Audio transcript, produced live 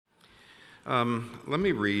Let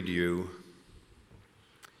me read you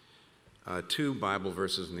two Bible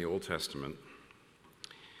verses in the Old Testament.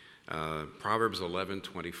 Proverbs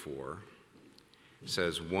 11:24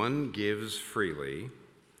 says, "One gives freely,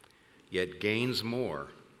 yet gains more.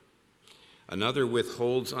 Another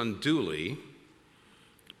withholds unduly,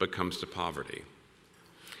 but comes to poverty."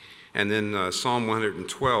 And then Psalm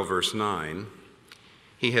 112, verse 9,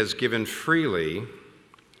 "He has given freely,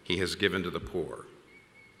 he has given to the poor."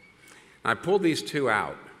 I pulled these two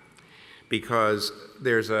out because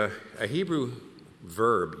there's a Hebrew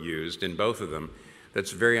verb used in both of them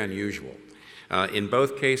that's very unusual. In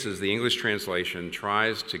both cases, the English translation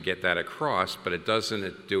tries to get that across, but it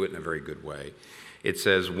doesn't do it in a very good way. It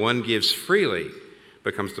says, "One gives freely,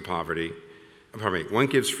 but comes to poverty." One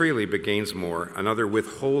gives freely, but gains more. Another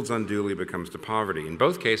withholds unduly, but comes to poverty. In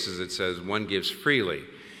both cases, it says, "One gives freely."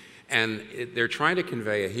 And they're trying to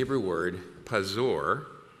convey a Hebrew word, pazor,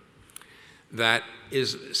 that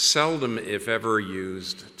is seldom, if ever,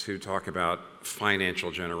 used to talk about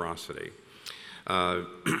financial generosity.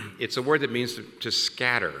 It's a word that means to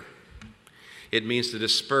scatter. It means to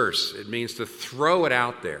disperse. It means to throw it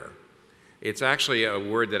out there. It's actually a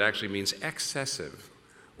word that actually means excessive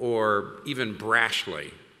or even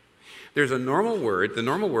brashly. There's a normal word. The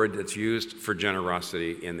normal word that's used for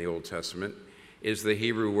generosity in the Old Testament is the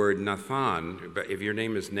Hebrew word Nathan. But if your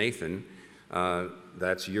name is Nathan,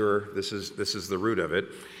 this is the root of it.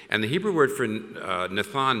 And the Hebrew word for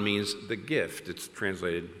Nathan means the gift. It's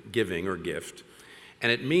translated giving or gift.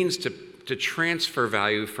 And it means to transfer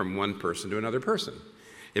value from one person to another person.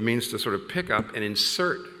 It means to sort of pick up and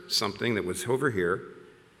insert something that was over here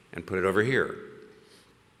and put it over here.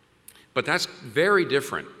 But that's very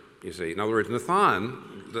different, you see. In other words,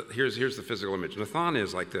 Nathan, here's the physical image. Nathan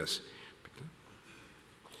is like this.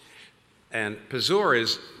 And pazor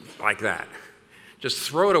is like that. Just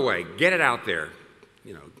throw it away. Get it out there.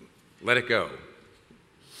 Let it go.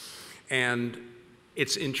 And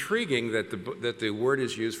it's intriguing that the word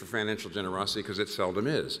is used for financial generosity because it seldom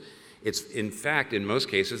is. In fact, in most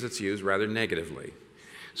cases, it's used rather negatively.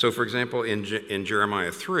 So, for example, in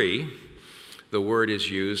Jeremiah 3, the word is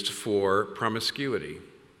used for promiscuity.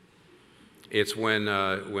 It's when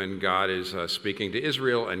God is speaking to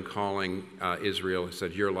Israel and calling Israel. He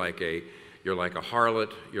said, "You're like a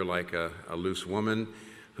harlot. You're like a loose woman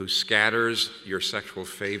who scatters your sexual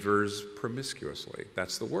favors promiscuously."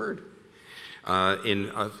 That's the word. In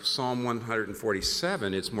Psalm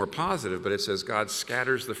 147, it's more positive, but it says God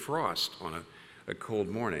scatters the frost on a cold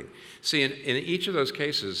morning. See, in each of those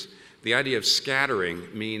cases, the idea of scattering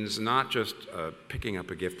means not just picking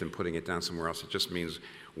up a gift and putting it down somewhere else. It just means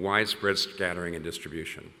widespread scattering and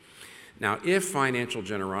distribution. Now, if financial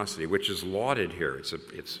generosity, which is lauded here,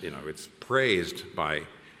 it's praised by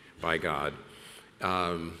God.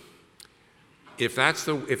 If that's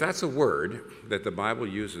a word that the Bible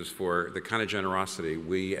uses for the kind of generosity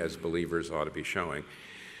we as believers ought to be showing,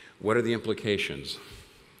 what are the implications?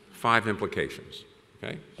 5 implications.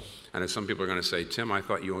 Okay. I know some people are going to say, "Tim, I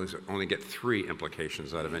thought you only get 3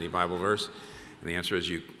 implications out of any Bible verse." And the answer is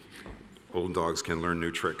you old dogs can learn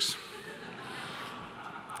new tricks.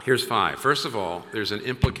 Here's 5. First of all, there's an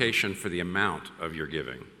implication for the amount of your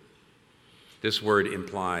giving. This word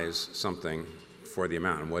implies something for the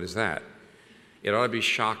amount. And what is that? It ought to be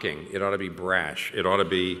shocking. It ought to be brash. It ought to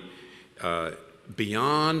be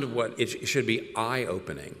beyond what it should be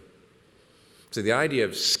eye-opening. So the idea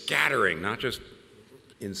of scattering, not just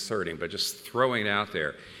inserting, but just throwing it out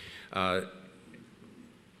there.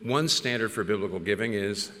 One standard for biblical giving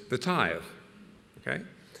is the tithe. Okay?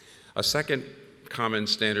 A second common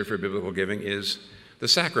standard for biblical giving is the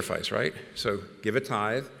sacrifice, right? So give a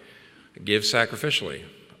tithe, give sacrificially.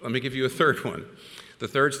 Let me give you a third one. The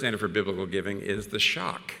third standard for biblical giving is the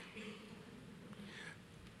shock.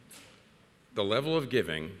 The level of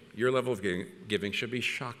giving, your level of giving should be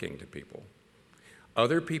shocking to people.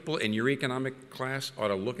 Other people in your economic class ought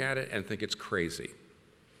to look at it and think it's crazy.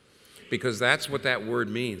 Because that's what that word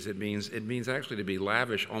means. It means actually to be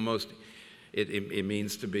lavish, almost. It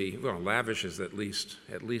means to be, well, lavish is at least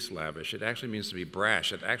lavish. It actually means to be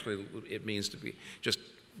brash. It means to be, just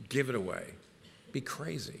give it away. Be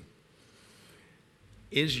crazy.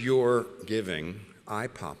 Is your giving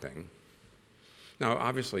eye-popping? Now,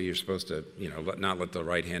 obviously, you're supposed to, not let the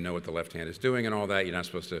right hand know what the left hand is doing and all that. You're not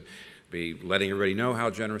supposed to be letting everybody know how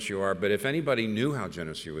generous you are. But if anybody knew how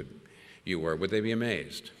generous you were, would they be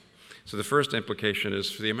amazed? So the first implication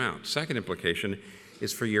is for the amount. Second implication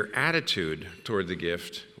is for your attitude toward the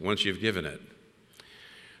gift once you've given it.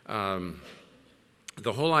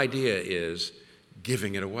 The whole idea is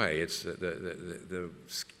giving it away. It's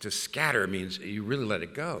to scatter means you really let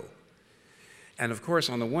it go. And of course,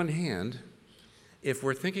 on the one hand, if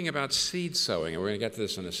we're thinking about seed sowing, and we're going to get to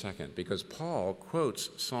this in a second, because Paul quotes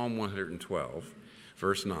Psalm 112,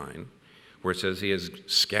 verse 9, where it says he has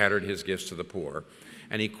scattered his gifts to the poor.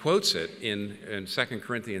 And he quotes it in 2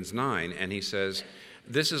 Corinthians 9, and he says,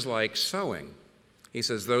 this is like sowing. He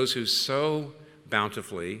says, those who sow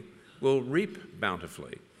bountifully will reap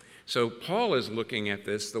bountifully. So Paul is looking at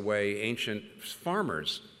this the way ancient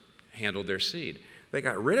farmers handled their seed. They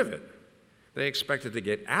got rid of it. They expected to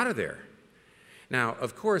get out of there. Now,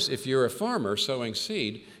 of course, if you're a farmer sowing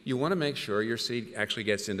seed, you want to make sure your seed actually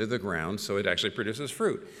gets into the ground so it actually produces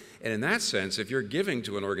fruit. And in that sense, if you're giving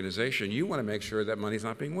to an organization, you want to make sure that money's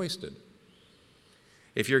not being wasted.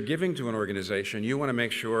 If you're giving to an organization, you want to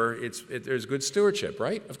make sure there's good stewardship,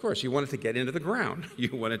 right? Of course, you want it to get into the ground. You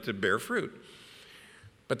want it to bear fruit.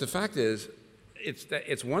 But the fact is,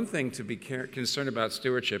 it's one thing to be concerned about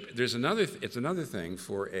stewardship. It's another thing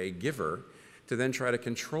for a giver to then try to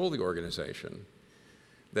control the organization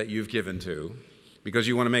that you've given to, because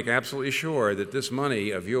you want to make absolutely sure that this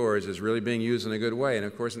money of yours is really being used in a good way. And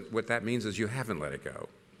of course, what that means is you haven't let it go.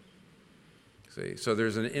 See, so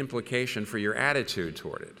there's an implication for your attitude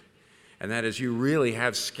toward it. And that is you really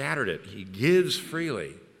have scattered it. He gives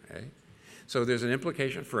freely. Okay? So there's an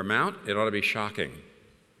implication for amount. It ought to be shocking.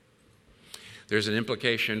 There's an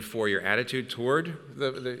implication for your attitude toward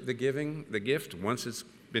the giving, the gift, once it's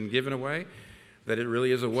been given away, that it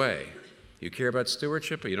really is a way. You care about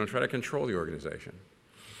stewardship, but you don't try to control the organization.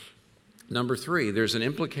 Number 3, there's an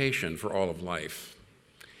implication for all of life.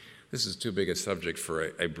 This is too big a subject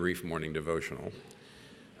for a brief morning devotional.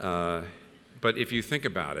 But if you think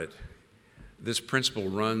about it, this principle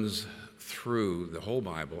runs through the whole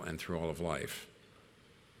Bible and through all of life.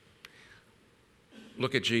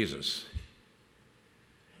 Look at Jesus,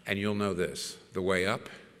 and you'll know this. The way up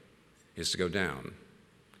is to go down.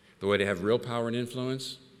 The way to have real power and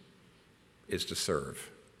influence is to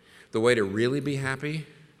serve. The way to really be happy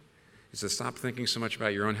is to stop thinking so much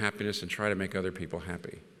about your own happiness and try to make other people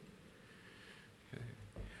happy.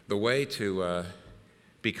 The way to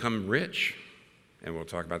become rich, and we'll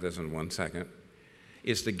talk about this in 1 second,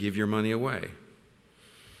 is to give your money away.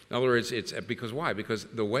 In other words, it's because why? Because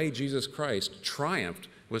the way Jesus Christ triumphed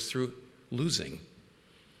was through losing.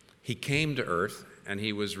 He came to earth, and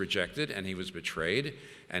he was rejected, and he was betrayed,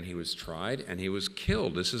 and he was tried, and he was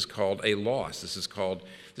killed. This is called a loss. This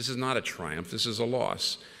is not a triumph, this is a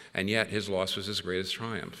loss. And yet his loss was his greatest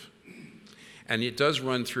triumph. And it does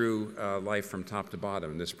run through life from top to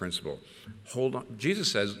bottom, this principle. Hold on. Jesus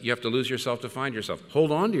says you have to lose yourself to find yourself.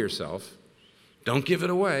 Hold on to yourself. Don't give it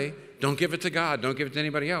away. Don't give it to God. Don't give it to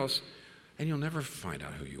anybody else. And you'll never find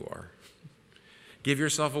out who you are. Give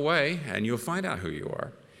yourself away, and you'll find out who you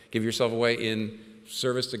are. Give yourself away in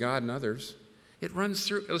service to God and others. It runs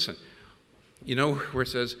through. Listen, you know where it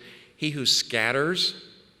says, he who scatters,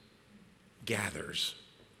 gathers.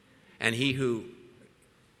 And he who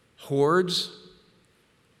hoards,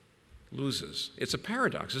 loses. It's a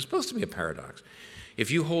paradox. It's supposed to be a paradox.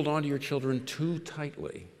 If you hold on to your children too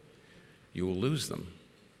tightly, you will lose them.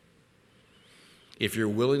 If you're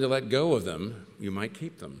willing to let go of them, you might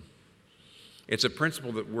keep them. It's a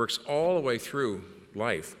principle that works all the way through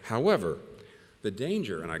life. However, the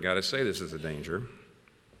danger, and I got to say this is a danger,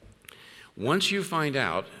 once you find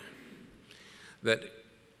out that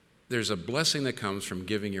there's a blessing that comes from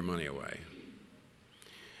giving your money away,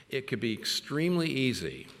 it could be extremely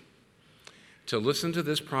easy to listen to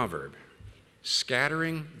this proverb: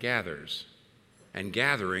 scattering gathers, and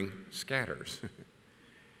gathering scatters.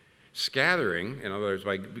 Scattering, in other words,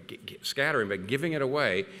 by giving it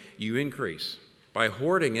away, you increase. By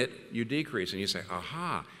hoarding it, you decrease. And you say,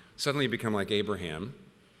 aha, suddenly you become like Abraham,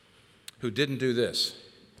 who didn't do this.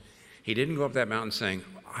 He didn't go up that mountain saying,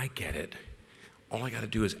 I get it. All I got to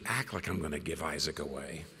do is act like I'm going to give Isaac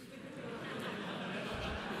away.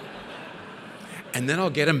 And then I'll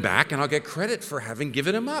get him back and I'll get credit for having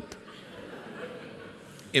given him up.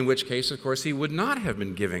 In which case, of course, he would not have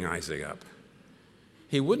been giving Isaac up.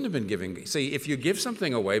 He wouldn't have been giving. See, if you give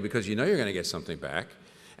something away because you know you're going to get something back,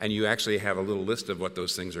 and you actually have a little list of what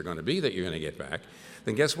those things are going to be that you're going to get back,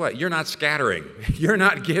 then guess what? You're not scattering. You're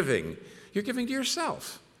not giving. You're giving to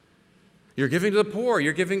yourself. You're giving to the poor.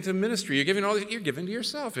 You're giving to ministry. You're giving to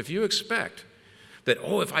yourself. If you expect that,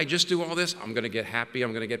 if I just do all this, I'm going to get happy,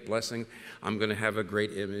 I'm going to get blessing, I'm going to have a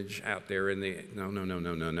great image out there in the...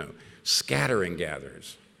 No. Scattering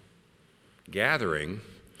gathers. Gathering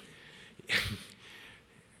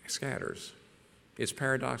scatters. It's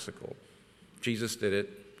paradoxical. Jesus did it.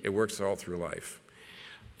 It works all through life.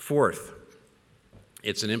 Fourth,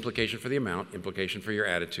 it's an implication for the amount, implication for your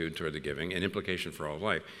attitude toward the giving, and implication for all of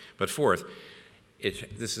life. But fourth,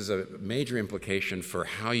 this is a major implication for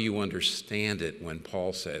how you understand it when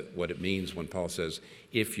Paul said, what it means when Paul says,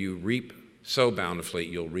 if you sow bountifully,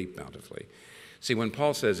 you'll reap bountifully. See, when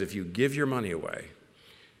Paul says, if you give your money away,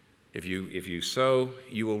 if you sow,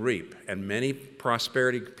 you will reap. And many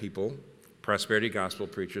prosperity people, prosperity gospel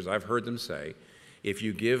preachers, I've heard them say, if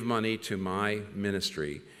you give money to my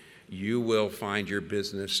ministry, you will find your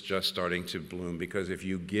business just starting to bloom. Because if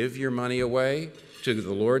you give your money away to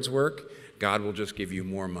the Lord's work, God will just give you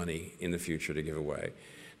more money in the future to give away.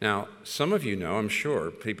 Now, some of you know, I'm sure,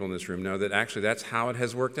 people in this room know that actually that's how it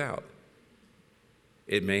has worked out.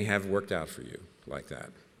 It may have worked out for you like that.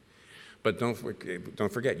 But don't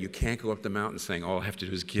forget, you can't go up the mountain saying, all I have to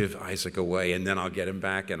do is give Isaac away and then I'll get him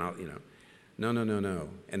back and No.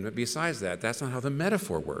 And besides that, that's not how the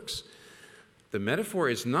metaphor works. The metaphor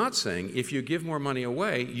is not saying if you give more money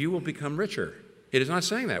away, you will become richer. It is not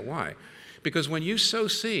saying that. Why? Because when you sow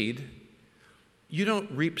seed, you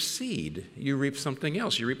don't reap seed. You reap something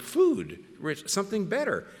else. You reap food, something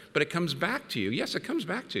better. But it comes back to you. Yes, it comes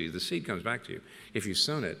back to you. The seed comes back to you if you've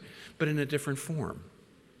sown it, but in a different form.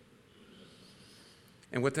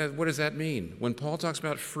 And what does that mean? When Paul talks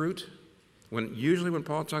about fruit, usually when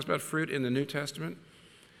Paul talks about fruit in the New Testament,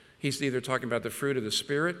 he's either talking about the fruit of the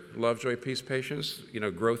Spirit, love, joy, peace, patience,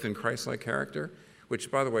 growth in Christ-like character,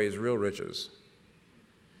 which, by the way, is real riches.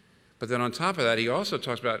 But then on top of that, he also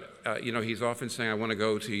talks about, he's often saying, I want to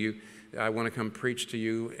go to you, I want to come preach to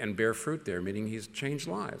you and bear fruit there, meaning he's changed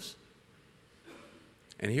lives.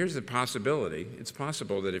 And here's the possibility. It's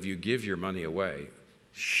possible that if you give your money away,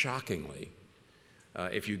 shockingly,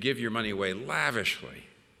 if you give your money away lavishly,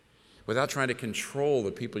 without trying to control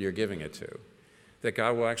the people you're giving it to, that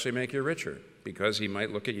God will actually make you richer, because he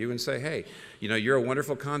might look at you and say, hey, you're a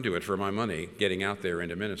wonderful conduit for my money getting out there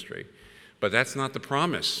into ministry. But that's not the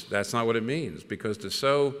promise. That's not what it means, because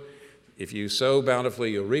if you sow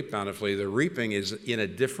bountifully, you'll reap bountifully. The reaping is in a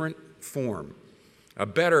different form, a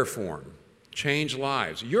better form. Change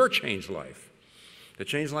lives, your changed life, to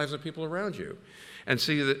change lives of people around you. And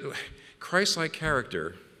see that Christ-like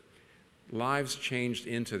character, lives changed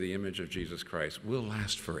into the image of Jesus Christ, will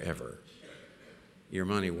last forever. Your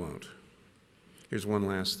money won't. Here's one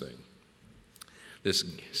last thing. This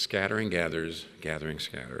scattering gathers, gathering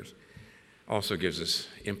scatters, also gives us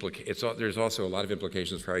there's also a lot of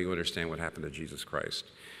implications for how you understand what happened to Jesus Christ.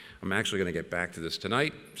 I'm actually going to get back to this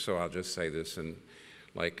tonight, so I'll just say this in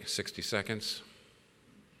like 60 seconds.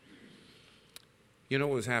 You know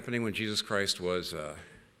what was happening when Jesus Christ was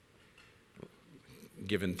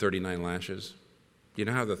given 39 lashes? You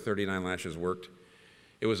know how the 39 lashes worked?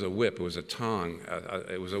 It was a whip, it was a tongue,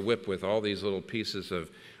 it was a whip with all these little pieces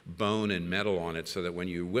of bone and metal on it, so that when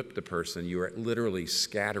you whipped the person, you were literally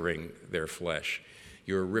scattering their flesh.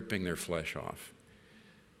 You were ripping their flesh off.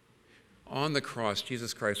 On the cross,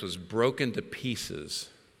 Jesus Christ was broken to pieces.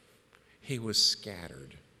 He was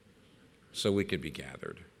scattered so we could be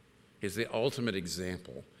gathered. He's the ultimate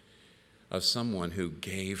example of someone who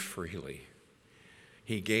gave freely.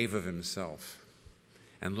 He gave of himself.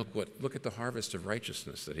 And look at the harvest of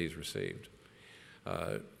righteousness that he's received.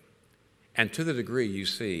 And to the degree you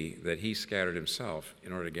see that he scattered himself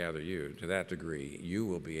in order to gather you, to that degree you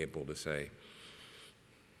will be able to say,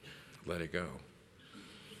 let it go.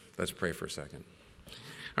 Let's pray for a second.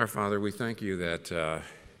 Our Father, we thank you that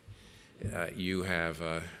you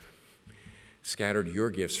have scattered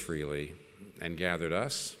your gifts freely and gathered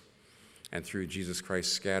us, and through Jesus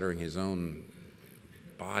Christ scattering his own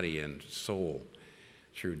body and soul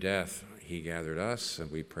through death, he gathered us,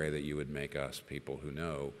 and we pray that you would make us people who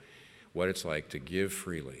know what it's like to give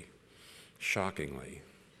freely, shockingly,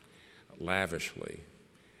 lavishly,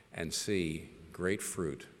 and see great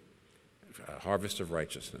fruit, a harvest of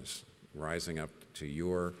righteousness rising up to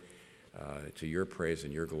your praise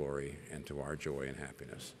and your glory, and to our joy and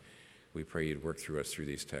happiness. We pray you'd work through us through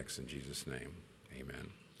these texts in Jesus' name. Amen.